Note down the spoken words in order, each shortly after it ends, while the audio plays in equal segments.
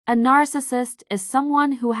A narcissist is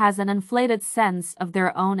someone who has an inflated sense of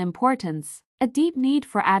their own importance, a deep need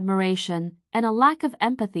for admiration, and a lack of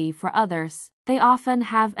empathy for others. They often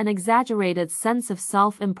have an exaggerated sense of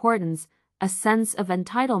self-importance, a sense of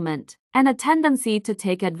entitlement, and a tendency to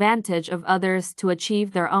take advantage of others to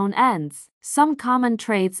achieve their own ends. Some common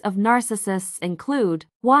traits of narcissists include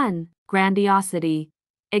 1. Grandiosity,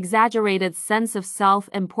 exaggerated sense of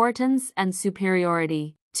self-importance and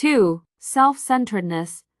superiority. 2.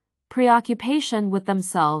 Self-centeredness, preoccupation with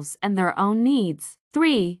themselves and their own needs.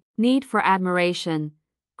 3. Need for admiration,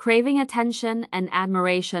 craving attention and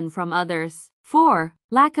admiration from others. 4.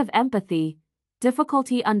 Lack of empathy,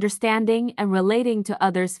 difficulty understanding and relating to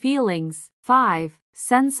others' feelings. 5.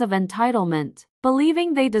 Sense of entitlement,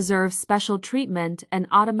 believing they deserve special treatment and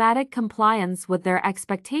automatic compliance with their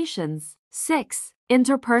expectations. 6.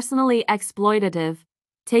 Interpersonally exploitative,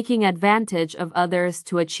 taking advantage of others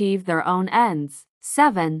to achieve their own ends.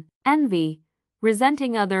 7. Envy,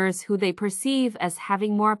 resenting others who they perceive as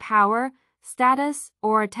having more power, status,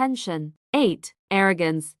 or attention. 8.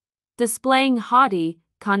 Arrogance, displaying haughty,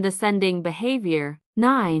 condescending behavior.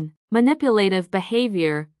 9. Manipulative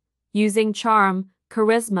behavior, using charm,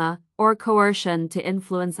 charisma, or coercion to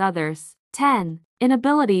influence others. 10.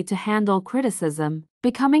 Inability to handle criticism,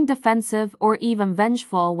 becoming defensive or even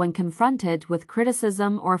vengeful when confronted with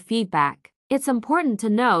criticism or feedback. It's important to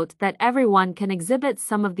note that everyone can exhibit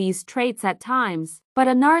some of these traits at times, but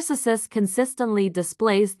a narcissist consistently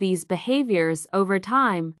displays these behaviors over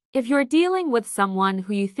time. If you're dealing with someone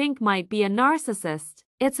who you think might be a narcissist,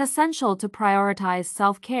 it's essential to prioritize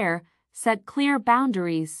self-care, set clear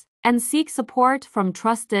boundaries, and seek support from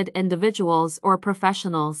trusted individuals or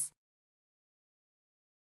professionals.